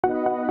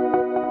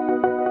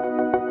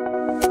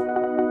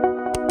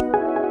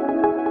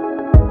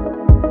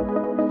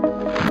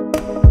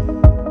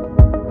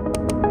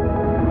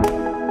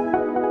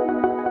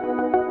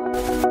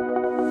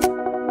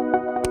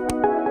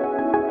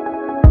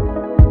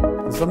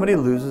When somebody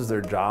loses their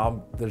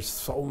job, there's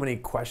so many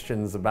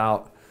questions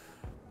about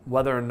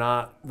whether or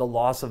not the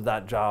loss of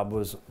that job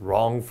was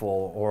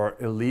wrongful or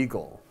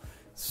illegal.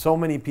 So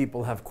many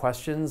people have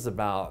questions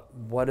about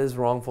what is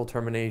wrongful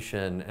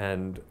termination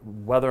and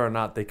whether or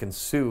not they can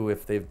sue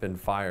if they've been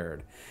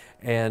fired.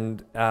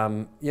 And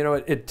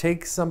it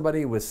takes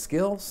somebody with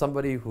skill,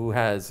 somebody who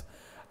has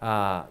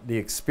the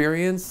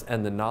experience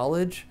and the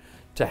knowledge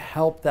to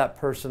help that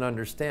person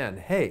understand,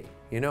 hey,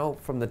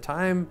 from the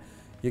time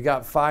you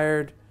got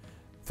fired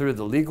through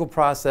the legal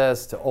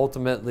process to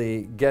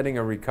ultimately getting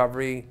a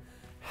recovery,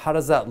 how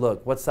does that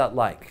look? What's that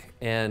like?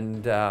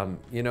 And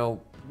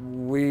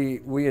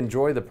we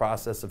enjoy the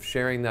process of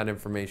sharing that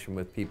information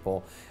with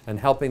people and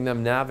helping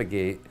them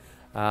navigate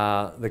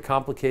the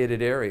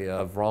complicated area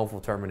of wrongful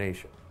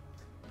termination.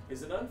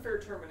 Is an unfair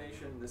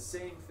termination the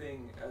same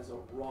thing as a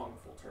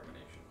wrongful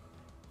termination?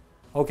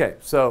 Okay,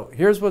 so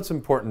here's what's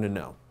important to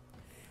know.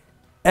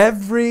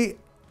 Every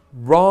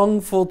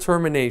wrongful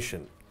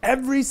termination,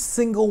 every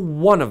single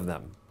one of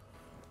them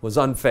was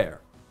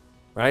unfair,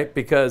 right?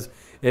 Because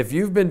if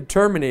you've been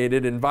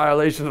terminated in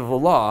violation of the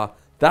law,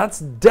 that's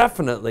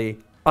definitely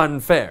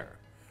unfair.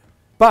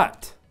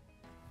 But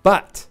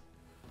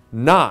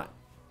not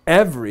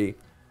every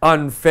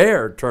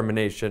unfair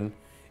termination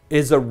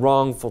is a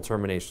wrongful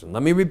termination.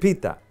 Let me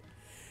repeat that.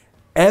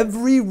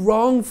 Every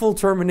wrongful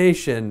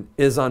termination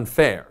is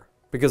unfair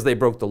because they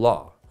broke the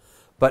law.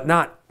 But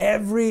not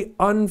every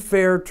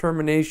unfair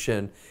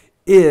termination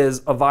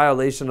is a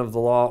violation of the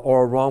law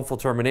or a wrongful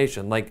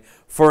termination. Like,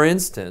 for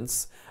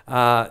instance,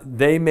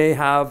 they may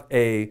have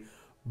a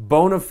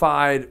bona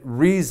fide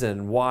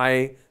reason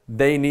why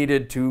they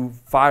needed to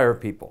fire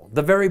people.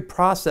 The very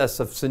process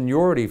of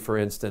seniority, for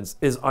instance,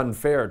 is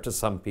unfair to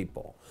some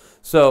people.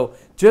 So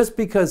just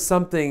because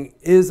something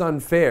is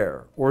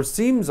unfair or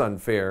seems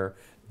unfair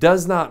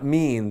does not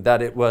mean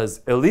that it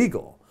was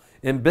illegal.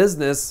 In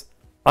business,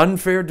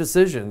 unfair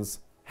decisions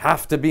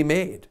have to be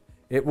made.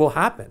 It will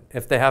happen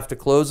if they have to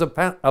close a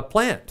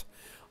plant.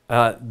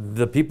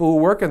 The people who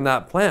work in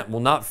that plant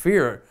will not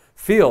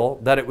feel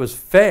that it was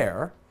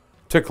fair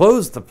to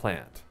close the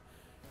plant.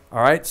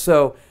 All right,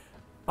 so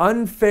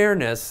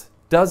unfairness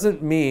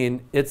doesn't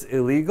mean it's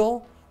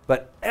illegal,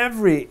 but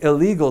every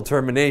illegal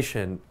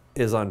termination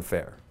is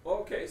unfair.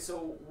 Okay,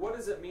 so what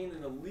does it mean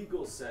in a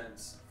legal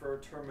sense for a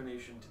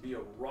termination to be a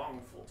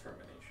wrongful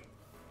termination?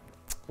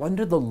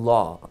 Under the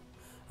law,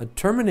 a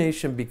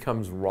termination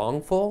becomes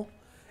wrongful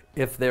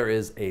if there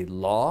is a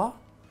law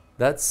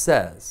that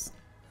says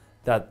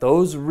that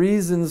those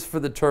reasons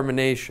for the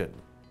termination,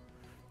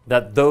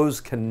 that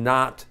those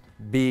cannot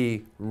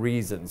be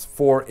reasons.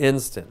 For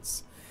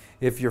instance,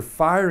 if you're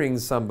firing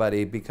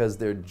somebody because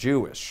they're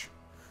Jewish,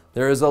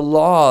 there is a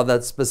law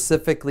that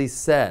specifically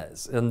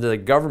says in the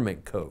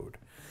government code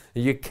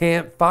that you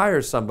can't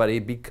fire somebody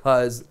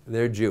because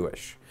they're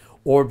Jewish,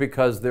 or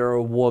because they're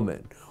a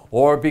woman,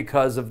 or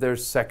because of their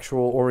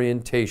sexual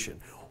orientation,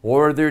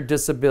 or their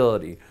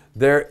disability,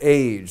 their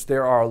age.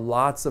 There are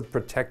lots of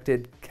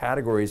protected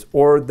categories,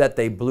 or that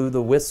they blew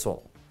the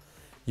whistle.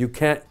 You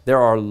can't, there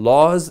are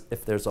laws,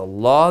 if there's a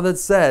law that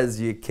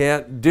says you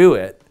can't do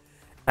it,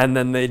 and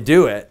then they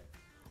do it,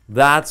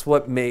 that's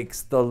what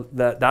makes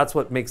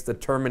the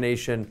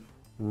termination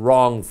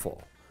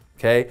wrongful.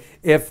 Okay?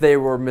 If they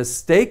were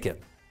mistaken,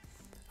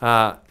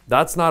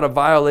 that's not a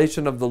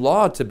violation of the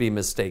law to be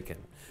mistaken.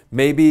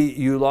 Maybe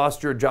you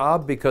lost your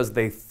job because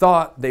they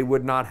thought they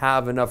would not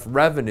have enough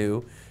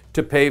revenue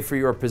to pay for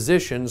your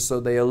position, so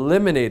they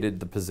eliminated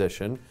the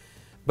position.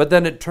 But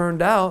then it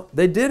turned out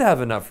they did have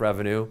enough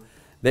revenue.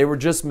 They were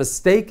just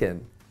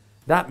mistaken.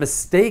 That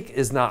mistake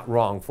is not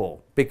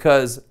wrongful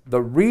because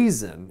the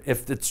reason,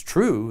 if it's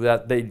true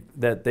that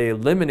they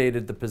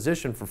eliminated the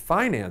position for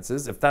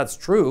finances, if that's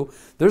true,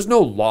 there's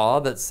no law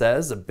that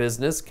says a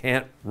business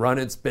can't run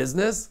its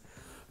business.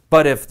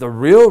 But if the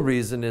real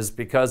reason is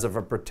because of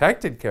a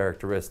protected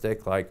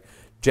characteristic like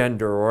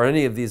gender or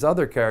any of these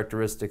other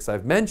characteristics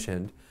I've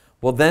mentioned,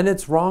 well, then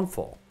it's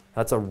wrongful.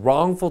 That's a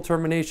wrongful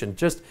termination.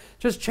 Just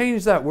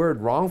change that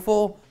word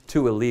wrongful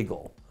to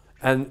illegal.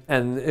 And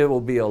it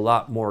will be a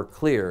lot more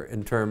clear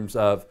in terms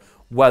of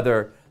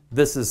whether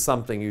this is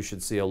something you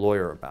should see a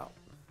lawyer about.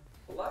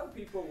 A lot of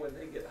people, when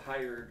they get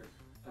hired,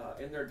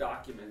 in their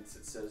documents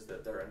it says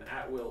that they're an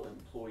at-will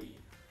employee.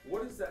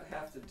 What does that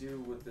have to do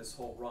with this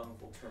whole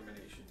wrongful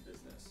termination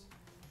business?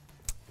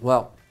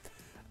 Well,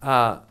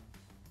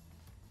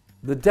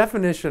 the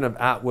definition of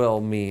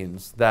at-will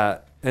means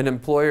that an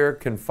employer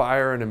can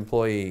fire an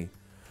employee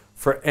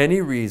for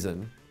any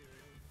reason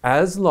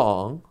as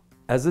long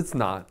as it's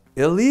not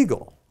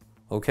illegal.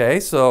 Okay,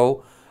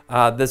 so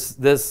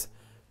this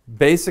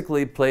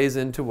basically plays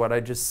into what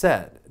I just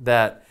said,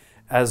 that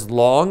as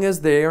long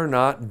as they are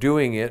not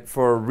doing it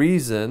for a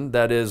reason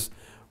that is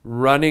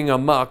running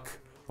amok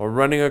or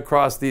running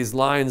across these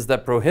lines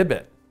that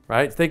prohibit,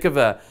 right? Think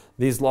of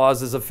these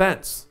laws as a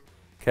fence.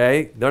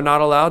 Okay, they're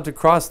not allowed to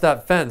cross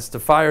that fence to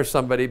fire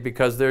somebody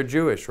because they're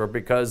Jewish or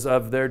because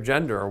of their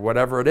gender or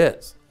whatever it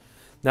is.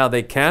 Now,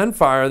 they can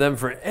fire them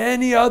for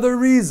any other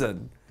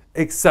reason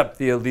except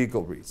the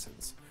illegal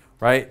reasons,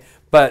 right?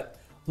 But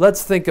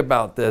let's think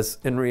about this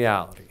in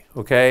reality,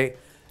 okay?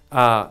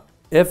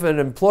 If an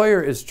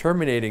employer is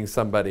terminating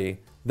somebody,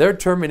 they're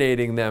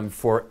terminating them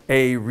for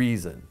a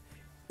reason.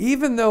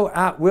 Even though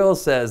at will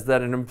says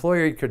that an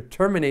employer could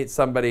terminate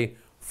somebody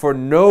for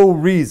no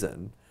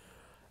reason,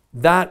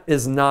 that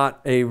is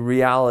not a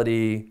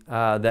reality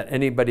that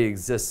anybody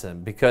exists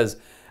in. Because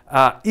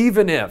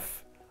even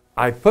if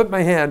I put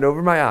my hand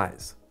over my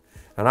eyes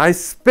and I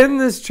spin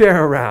this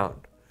chair around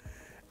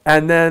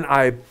and then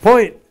I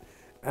point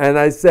and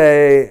I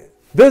say,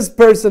 this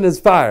person is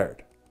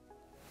fired,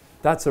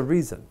 that's a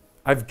reason.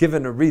 I've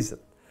given a reason.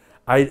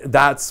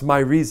 That's my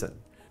reason.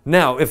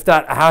 Now, if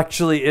that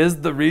actually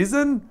is the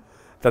reason,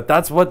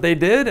 that's what they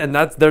did, and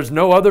there's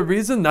no other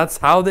reason, that's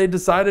how they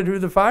decided who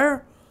to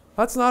fire,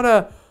 that's not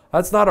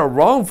a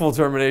wrongful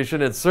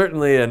termination. It's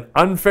certainly an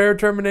unfair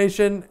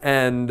termination,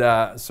 and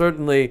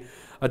certainly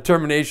a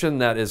termination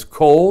that is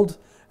cold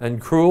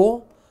and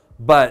cruel,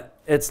 but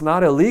it's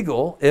not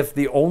illegal if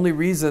the only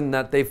reason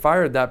that they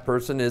fired that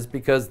person is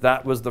because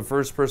that was the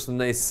first person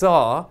they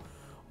saw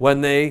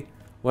when they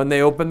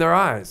opened their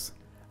eyes.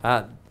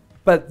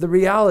 But the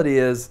reality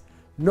is,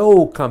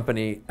 no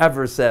company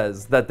ever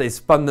says that they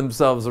spun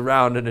themselves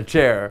around in a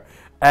chair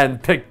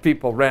and picked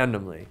people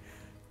randomly.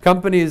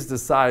 Companies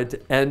decide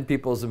to end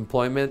people's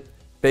employment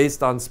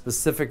based on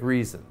specific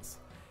reasons.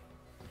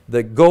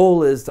 The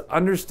goal is to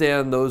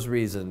understand those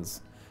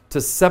reasons, to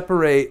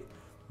separate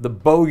the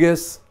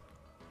bogus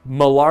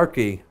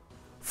malarkey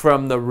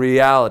from the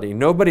reality.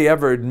 Nobody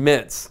ever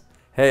admits,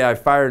 hey, I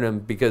fired him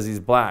because he's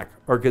black,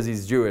 or because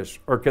he's Jewish,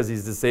 or because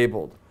he's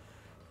disabled.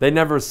 They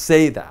never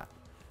say that.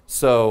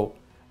 So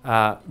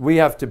we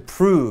have to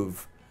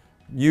prove,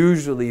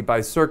 usually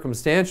by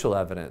circumstantial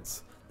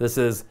evidence. This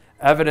is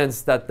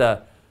evidence that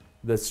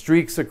the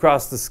streaks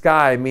across the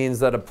sky means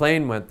that a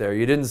plane went there.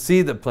 You didn't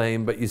see the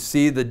plane, but you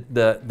see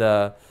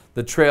the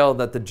trail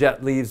that the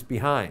jet leaves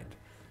behind.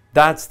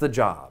 That's the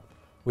job.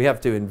 We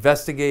have to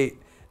investigate,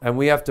 and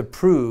we have to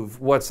prove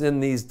what's in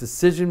these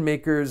decision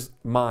makers'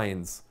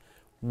 minds,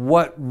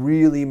 what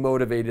really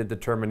motivated the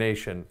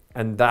termination.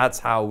 And that's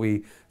how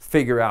we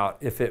figure out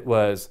if it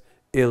was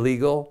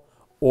illegal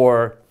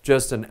or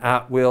just an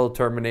at-will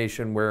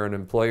termination where an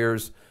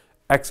employer's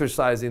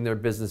exercising their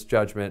business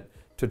judgment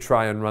to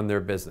try and run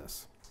their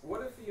business.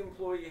 What if the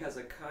employee has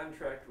a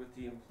contract with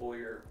the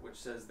employer which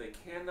says they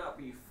cannot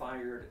be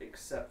fired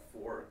except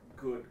for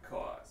good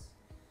cause?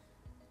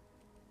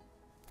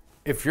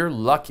 If you're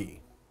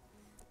lucky,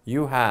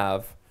 you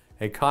have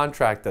a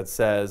contract that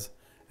says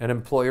an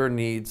employer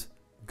needs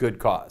good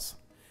cause.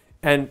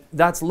 And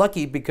that's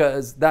lucky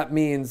because that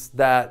means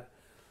that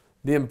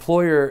the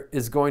employer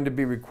is going to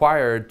be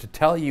required to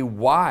tell you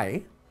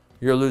why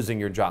you're losing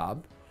your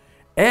job,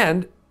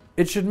 and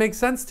it should make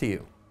sense to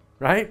you,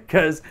 right?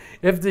 Because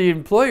if the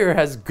employer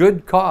has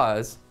good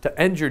cause to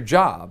end your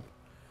job,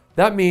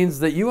 that means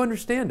that you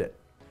understand it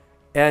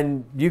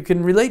and you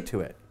can relate to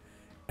it.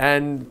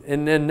 And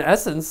in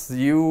essence,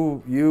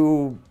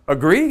 you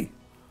agree.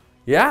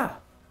 Yeah,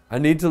 I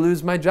need to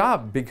lose my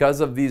job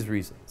because of these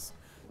reasons.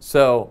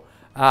 So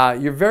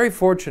you're very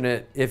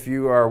fortunate if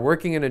you are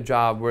working in a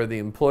job where the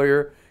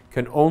employer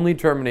can only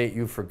terminate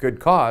you for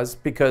good cause,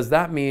 because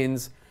that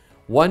means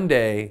one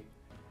day,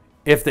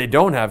 if they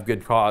don't have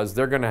good cause,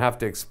 they're going to have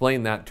to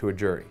explain that to a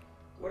jury.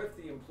 What if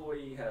the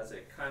employee has a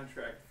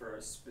contract for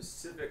a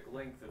specific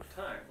length of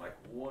time, like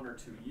 1 or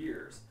 2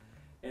 years,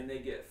 and they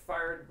get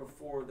fired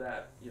before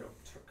that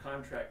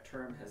contract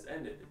term has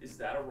ended? Is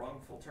that a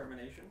wrongful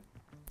termination?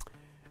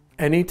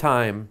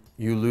 Anytime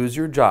you lose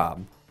your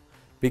job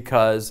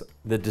because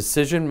the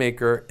decision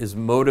maker is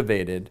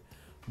motivated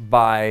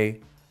by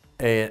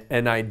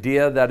an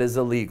idea that is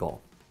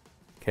illegal,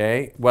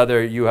 okay?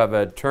 Whether you have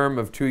a term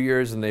of 2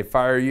 years and they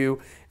fire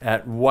you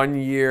at 1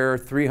 year,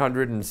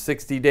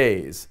 360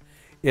 days,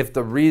 if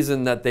the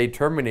reason that they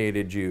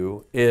terminated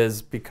you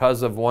is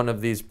because of one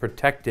of these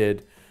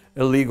protected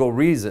illegal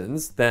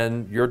reasons,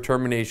 then your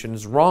termination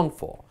is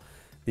wrongful.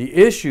 The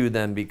issue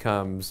then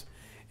becomes,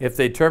 if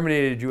they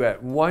terminated you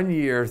at 1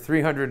 year,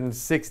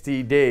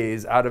 360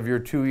 days out of your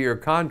 2-year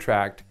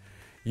contract,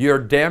 your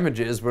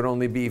damages would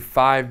only be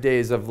 5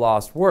 days of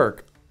lost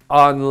work,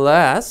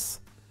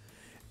 unless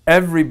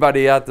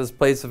everybody at this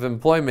place of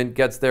employment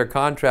gets their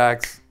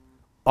contracts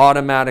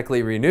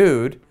automatically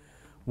renewed.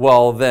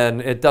 Well,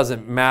 then it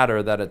doesn't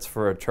matter that it's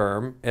for a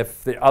term.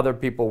 If the other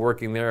people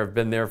working there have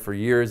been there for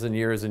years and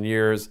years and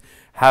years,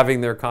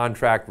 having their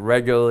contract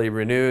regularly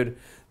renewed,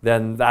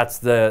 then that's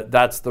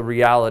the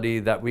reality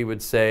that we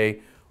would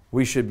say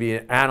we should be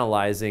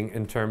analyzing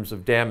in terms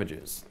of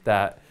damages.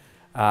 That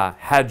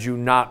had you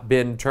not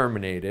been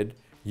terminated,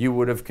 you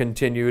would have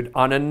continued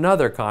on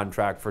another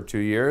contract for 2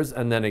 years,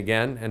 and then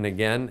again and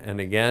again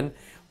and again,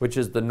 which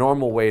is the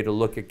normal way to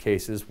look at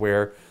cases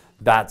where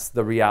that's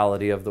the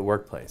reality of the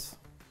workplace.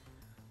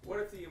 What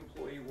if the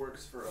employee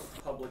works for a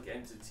public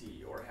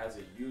entity or has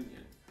a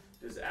union?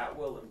 Does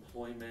at-will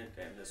employment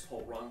and this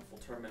whole wrongful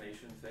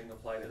termination thing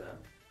apply to them?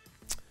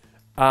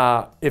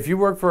 If you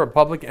work for a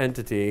public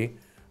entity,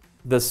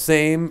 the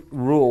same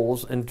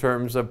rules in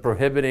terms of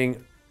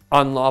prohibiting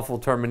unlawful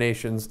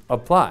terminations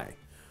apply.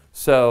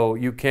 So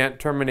you can't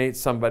terminate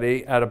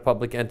somebody at a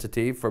public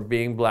entity for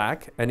being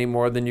black any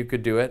more than you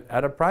could do it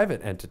at a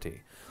private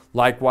entity.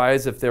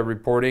 Likewise, if they're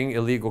reporting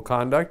illegal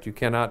conduct, you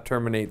cannot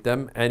terminate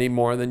them any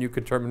more than you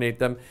could terminate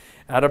them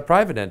at a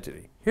private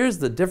entity. Here's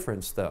the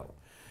difference though.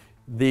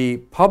 The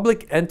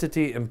public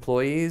entity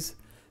employees,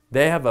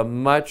 they have a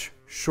much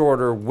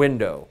shorter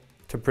window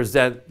to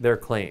present their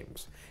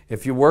claims.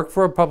 If you work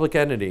for a public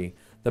entity,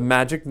 the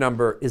magic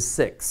number is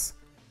 6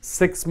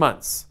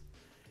 months.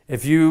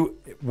 If you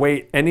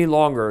wait any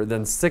longer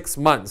than 6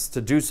 months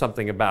to do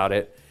something about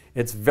it,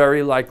 it's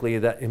very likely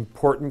that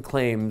important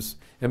claims,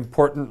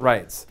 important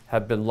rights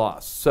have been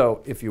lost.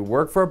 So if you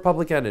work for a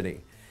public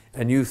entity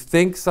and you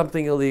think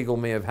something illegal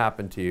may have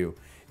happened to you,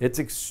 it's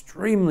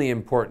extremely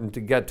important to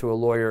get to a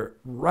lawyer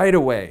right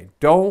away.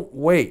 Don't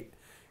wait.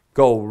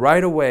 Go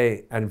right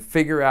away and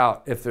figure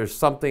out if there's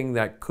something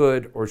that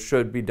could or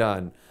should be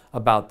done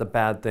about the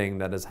bad thing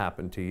that has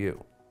happened to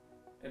you.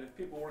 And if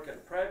people work at a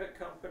private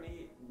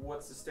company,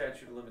 what's the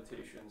statute of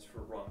limitations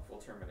for wrongful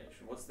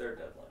termination? What's their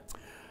deadline?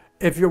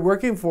 If you're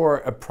working for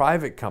a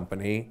private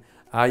company,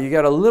 you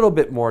got a little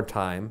bit more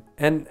time.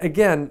 And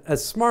again, a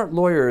smart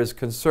lawyer is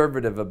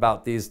conservative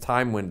about these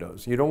time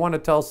windows. You don't want to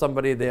tell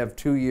somebody they have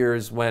 2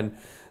 years when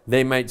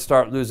they might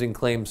start losing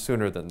claims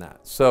sooner than that.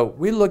 So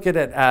we look at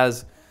it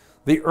as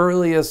the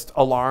earliest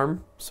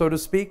alarm, so to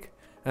speak.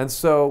 And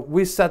so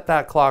we set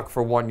that clock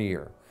for 1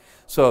 year.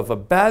 So if a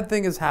bad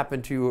thing has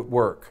happened to you at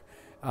work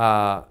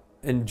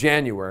in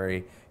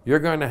January, you're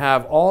going to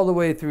have all the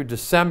way through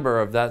December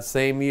of that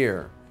same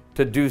year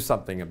to do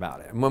something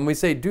about it. And when we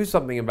say do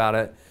something about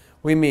it,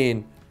 we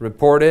mean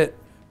report it,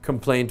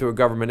 complain to a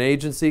government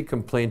agency,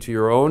 complain to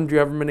your own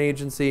government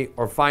agency,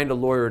 or find a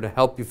lawyer to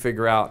help you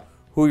figure out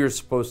who you're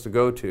supposed to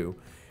go to.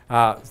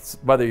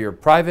 Whether you're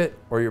private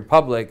or you're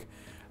public,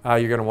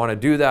 you're going to want to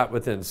do that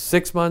within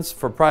 6 months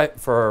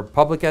for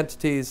public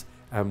entities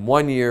and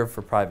 1 year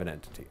for private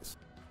entities.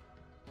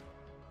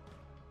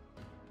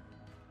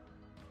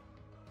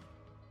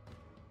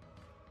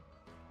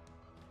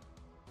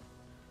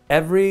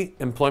 Every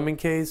employment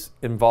case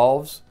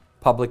involves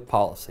public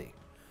policy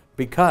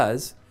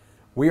because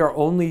we are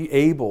only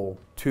able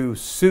to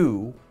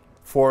sue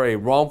for a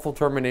wrongful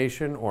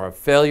termination or a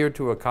failure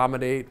to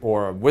accommodate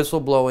or a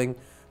whistleblowing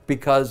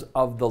because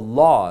of the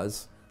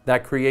laws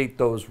that create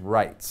those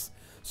rights.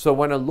 So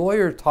when a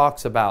lawyer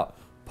talks about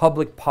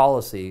public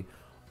policy,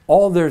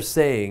 all they're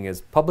saying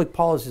is public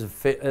policy is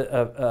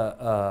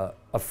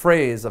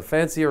a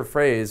fancier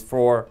phrase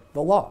for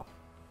the law.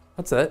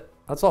 That's it.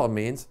 That's all it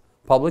means.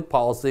 Public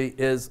policy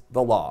is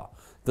the law.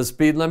 The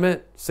speed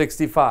limit,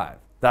 65.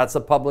 That's a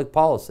public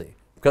policy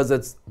because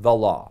it's the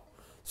law.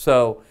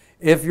 So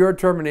if your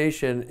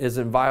termination is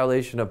in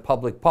violation of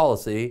public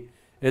policy,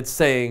 it's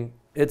saying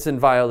it's in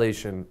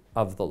violation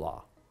of the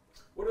law.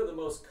 What are the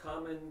most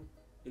common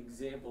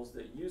examples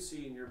that you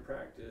see in your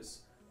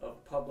practice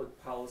of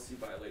public policy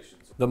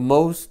violations? The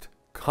most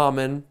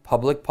common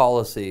public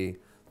policy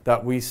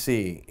that we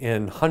see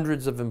in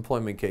hundreds of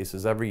employment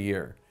cases every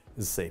year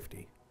is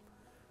safety.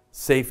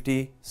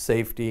 Safety,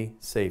 safety,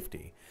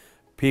 safety.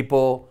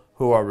 People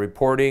who are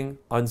reporting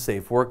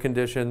unsafe work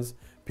conditions,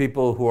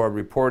 people who are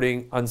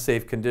reporting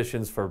unsafe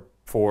conditions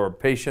for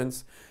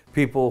patients,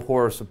 people who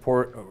are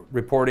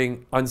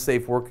reporting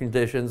unsafe work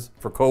conditions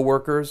for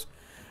coworkers.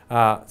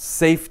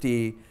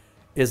 Safety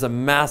is a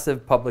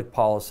massive public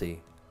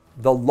policy.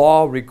 The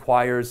law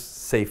requires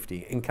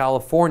safety. In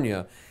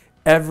California,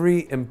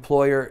 every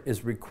employer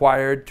is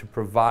required to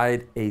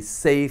provide a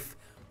safe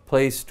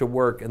place to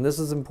work. And this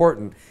is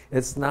important.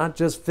 It's not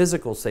just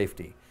physical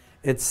safety,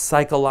 it's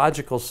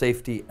psychological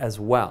safety as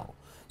well.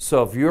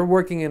 So if you're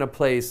working in a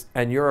place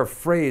and you're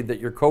afraid that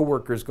your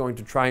coworker is going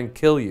to try and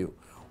kill you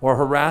or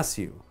harass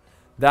you,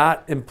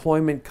 that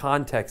employment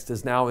context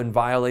is now in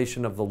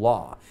violation of the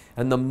law.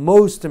 And the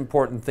most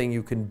important thing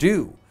you can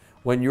do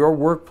when your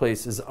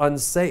workplace is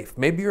unsafe,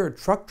 maybe you're a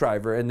truck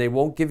driver and they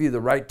won't give you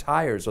the right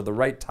tires or the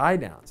right tie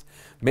downs.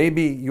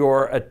 Maybe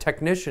you're a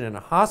technician in a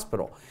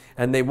hospital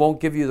and they won't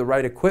give you the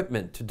right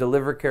equipment to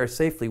deliver care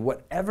safely.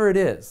 Whatever it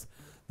is,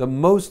 the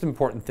most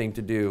important thing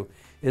to do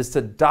is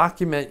to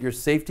document your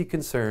safety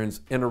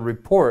concerns in a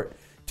report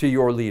to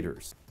your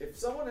leaders. If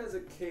someone has a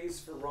case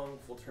for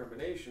wrongful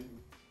termination,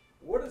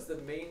 what is the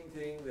main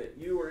thing that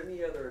you or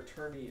any other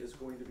attorney is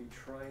going to be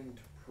trying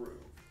to prove?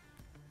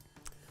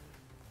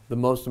 The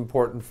most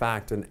important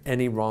fact in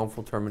any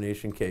wrongful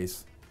termination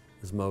case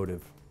is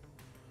motive.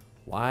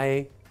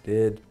 Why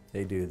did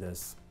they do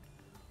this?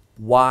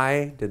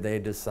 Why did they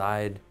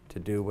decide to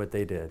do what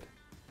they did?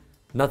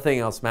 Nothing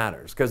else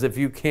matters, because if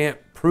you can't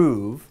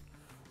prove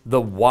the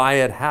why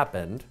it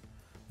happened,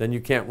 then you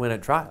can't win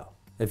at trial.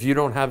 If you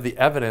don't have the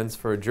evidence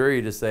for a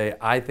jury to say,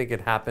 I think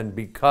it happened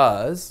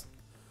because,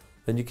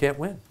 then you can't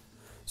win.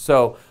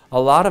 So a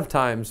lot of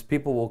times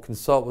people will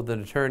consult with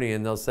an attorney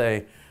and they'll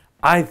say,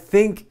 I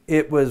think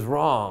it was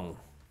wrong.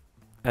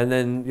 And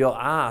then you'll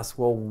ask,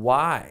 well,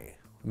 why?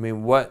 I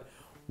mean,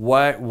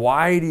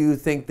 why do you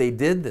think they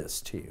did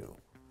this to you?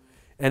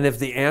 And if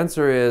the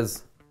answer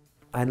is,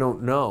 I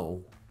don't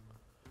know,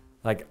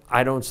 Like,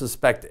 I don't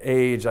suspect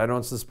age, I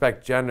don't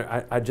suspect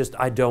gender,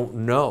 I don't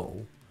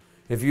know.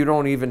 If you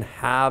don't even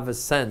have a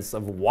sense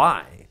of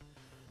why,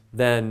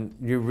 then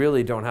you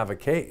really don't have a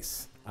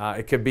case.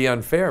 It could be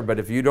unfair, but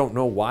if you don't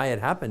know why it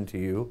happened to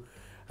you,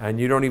 and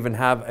you don't even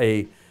have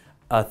a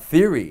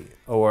theory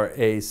or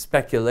a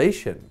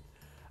speculation,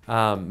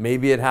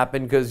 maybe it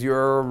happened because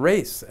you're a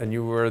race and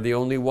you were the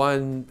only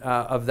one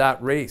of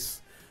that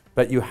race.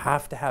 But you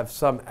have to have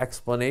some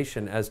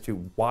explanation as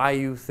to why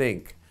you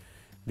think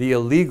the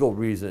illegal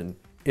reason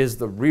is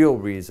the real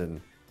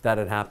reason that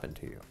it happened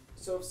to you.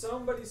 So if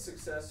somebody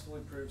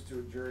successfully proves to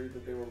a jury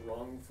that they were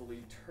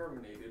wrongfully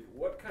terminated,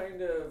 what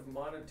kind of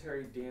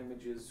monetary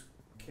damages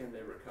can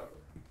they recover?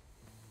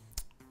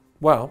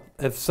 Well,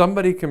 if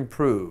somebody can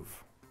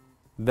prove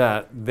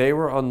that they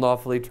were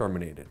unlawfully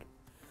terminated,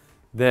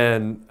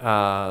 then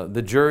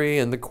the jury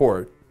and the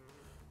court,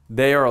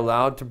 they are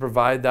allowed to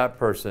provide that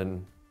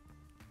person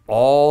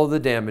all the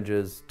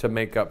damages to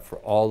make up for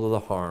all of the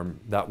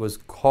harm that was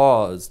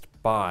caused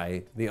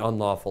by the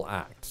unlawful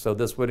act. So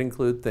this would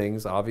include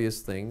things, obvious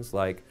things,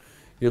 like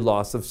your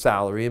loss of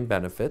salary and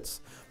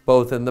benefits,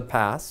 both in the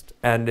past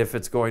and if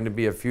it's going to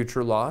be a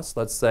future loss.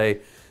 Let's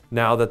say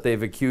now that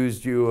they've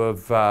accused you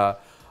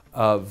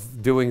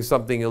of doing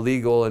something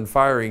illegal and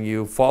firing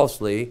you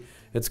falsely,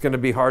 it's going to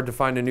be hard to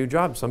find a new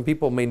job. Some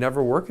people may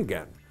never work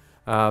again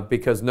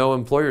because no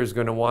employer is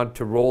going to want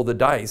to roll the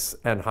dice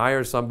and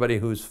hire somebody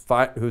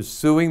who's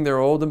suing their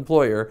old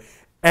employer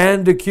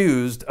and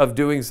accused of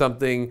doing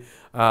something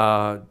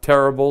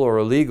terrible or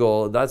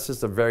illegal. That's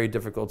just a very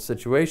difficult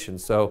situation.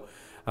 So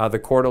the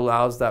court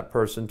allows that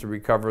person to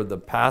recover the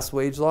past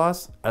wage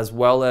loss as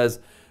well as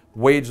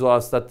wage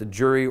loss that the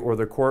jury or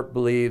the court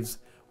believes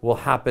will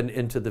happen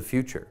into the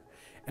future.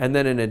 And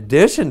then in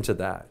addition to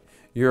that,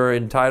 you're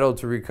entitled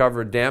to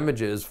recover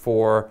damages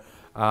for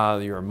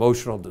your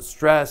emotional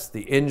distress,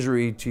 the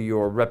injury to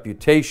your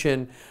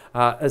reputation,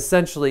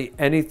 essentially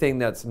anything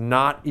that's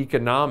not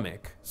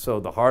economic. So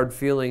the hard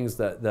feelings,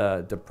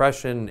 the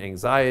depression,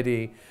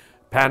 anxiety,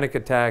 panic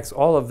attacks,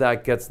 all of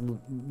that gets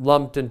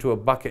lumped into a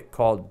bucket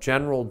called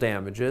general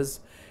damages.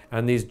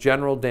 And these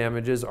general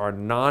damages are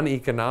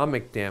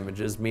non-economic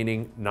damages,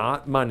 meaning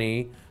not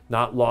money,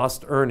 not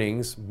lost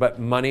earnings, but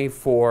money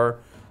for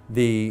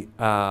the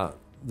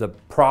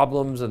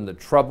problems and the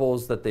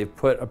troubles that they've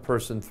put a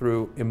person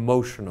through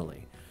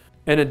emotionally.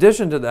 In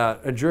addition to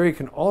that, a jury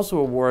can also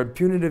award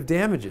punitive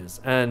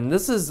damages. And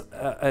this is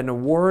an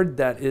award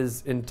that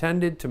is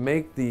intended to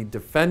make the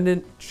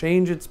defendant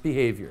change its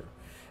behavior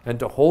and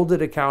to hold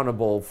it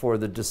accountable for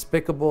the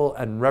despicable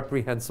and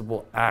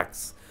reprehensible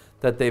acts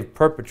that they've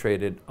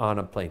perpetrated on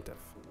a plaintiff.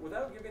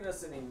 Without giving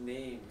us any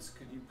names,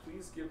 could you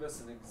please give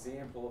us an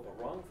example of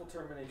a wrongful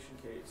termination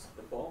case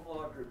the Bohm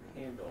Law Group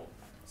handled,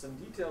 some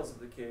details of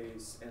the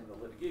case and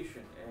the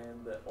litigation,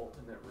 and the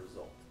ultimate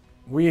result?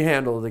 We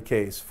handled a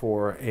case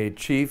for a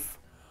chief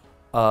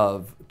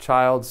of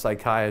child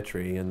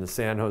psychiatry in the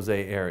San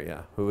Jose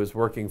area who was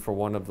working for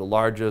one of the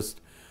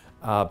largest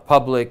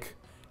public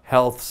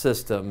health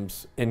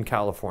systems in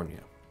California.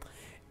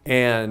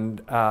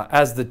 And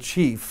as the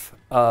chief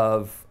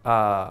of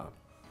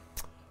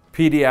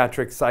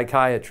pediatric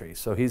psychiatry,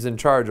 so he's in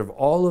charge of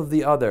all of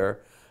the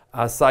other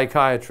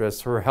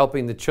psychiatrists who are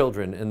helping the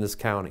children in this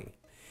county.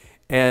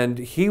 And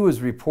he was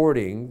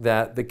reporting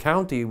that the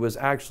county was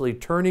actually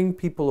turning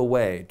people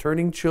away,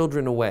 turning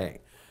children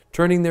away,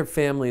 turning their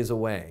families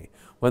away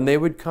when they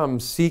would come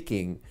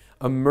seeking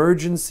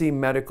emergency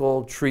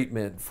medical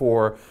treatment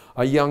for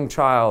a young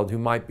child who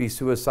might be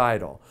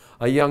suicidal,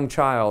 a young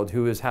child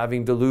who is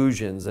having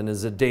delusions and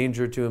is a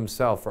danger to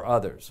himself or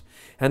others.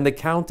 And the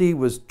county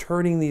was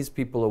turning these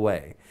people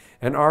away.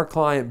 And our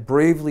client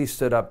bravely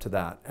stood up to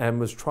that and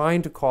was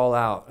trying to call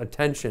out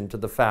attention to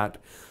the fact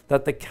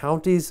that the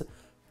county's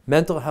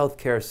mental health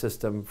care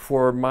system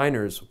for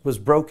minors was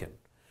broken.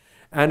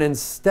 And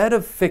instead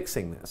of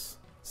fixing this,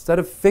 instead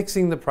of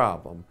fixing the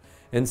problem,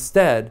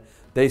 instead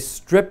they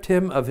stripped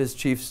him of his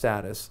chief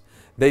status,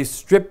 they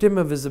stripped him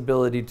of his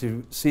ability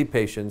to see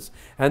patients,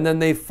 and then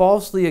they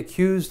falsely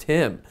accused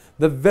him,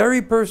 the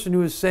very person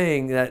who is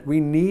saying that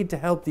we need to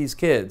help these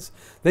kids,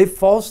 they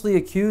falsely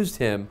accused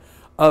him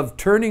of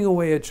turning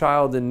away a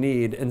child in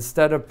need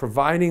instead of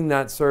providing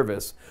that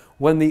service,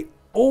 when the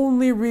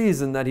only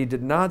reason that he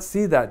did not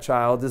see that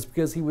child is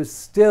because he was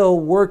still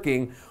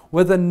working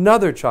with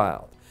another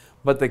child.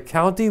 But the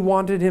county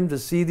wanted him to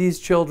see these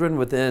children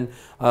within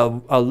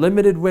a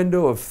limited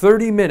window of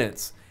 30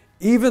 minutes,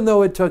 even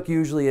though it took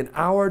usually an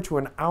hour to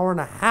an hour and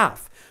a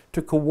half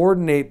to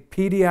coordinate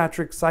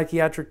pediatric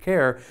psychiatric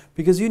care,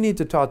 because you need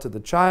to talk to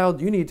the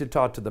child, you need to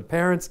talk to the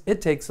parents.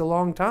 It takes a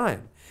long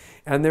time.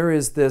 And there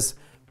is this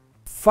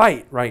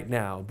fight right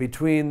now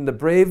between the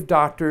brave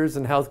doctors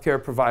and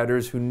healthcare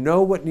providers who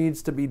know what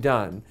needs to be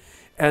done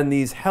and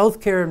these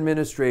healthcare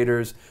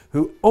administrators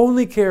who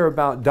only care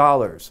about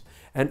dollars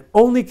and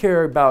only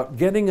care about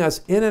getting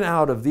us in and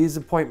out of these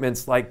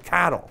appointments like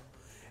cattle.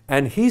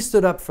 And he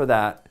stood up for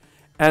that,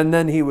 And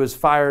then he was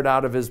fired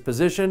out of his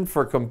position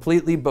for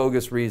completely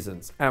bogus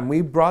reasons. And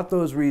we brought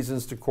those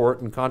reasons to court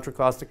in Contra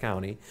Costa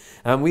County,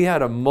 and we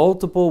had a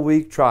multiple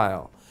week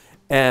trial.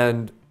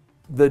 And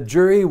the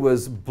jury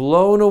was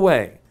blown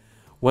away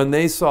when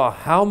they saw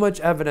how much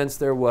evidence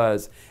there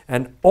was.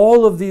 And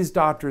all of these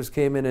doctors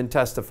came in and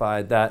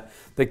testified that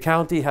the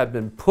county had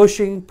been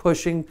pushing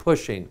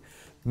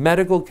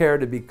medical care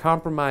to be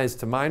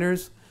compromised to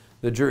minors.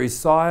 The jury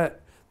saw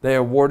it. They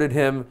awarded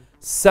him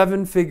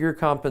 7-figure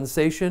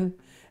compensation.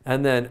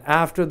 And then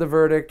after the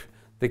verdict,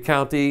 the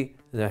county,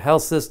 the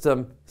health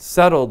system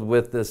settled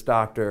with this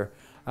doctor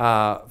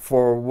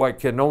for what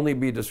can only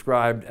be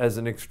described as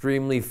an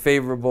extremely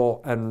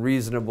favorable and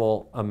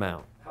reasonable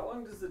amount. How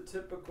long does the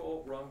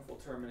typical wrongful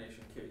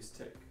termination case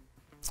take?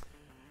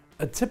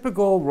 A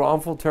typical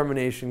wrongful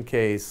termination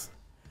case,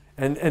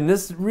 and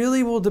this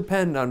really will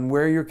depend on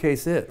where your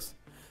case is.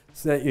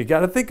 So you got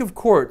to think of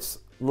courts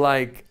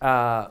like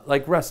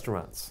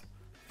restaurants,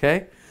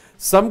 okay?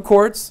 Some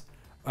courts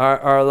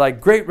are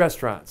like great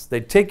restaurants. They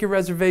take your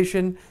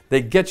reservation,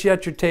 they get you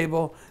at your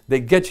table, they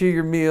get you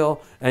your meal,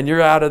 and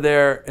you're out of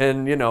there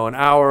in an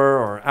hour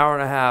or an hour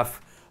and a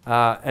half,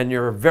 and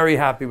you're very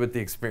happy with the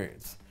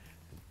experience.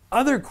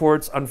 Other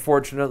courts,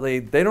 unfortunately,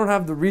 they don't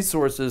have the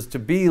resources to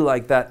be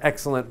like that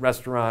excellent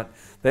restaurant.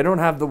 They don't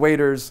have the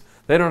waiters,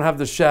 they don't have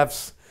the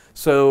chefs,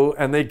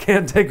 and they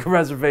can't take a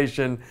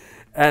reservation,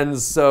 and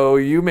so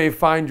you may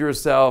find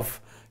yourself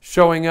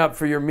showing up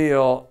for your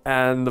meal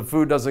and the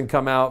food doesn't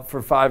come out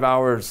for 5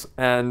 hours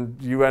and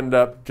you end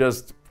up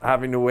just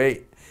having to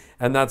wait.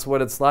 And that's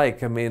what it's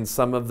like. I mean,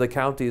 some of the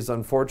counties,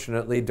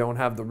 unfortunately, don't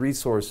have the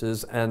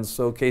resources, and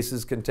so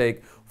cases can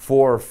take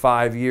 4 or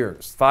 5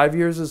 years. 5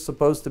 years is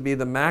supposed to be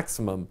the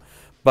maximum,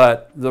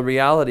 but the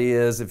reality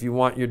is if you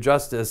want your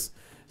justice,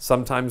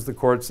 sometimes the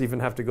courts even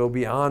have to go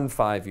beyond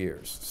 5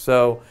 years.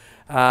 So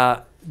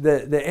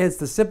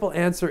the simple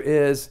answer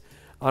is,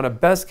 on a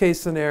best case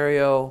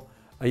scenario,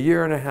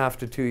 1.5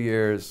 to 2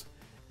 years.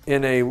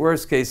 In a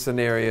worst case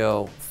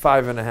scenario,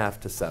 5.5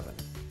 to 7.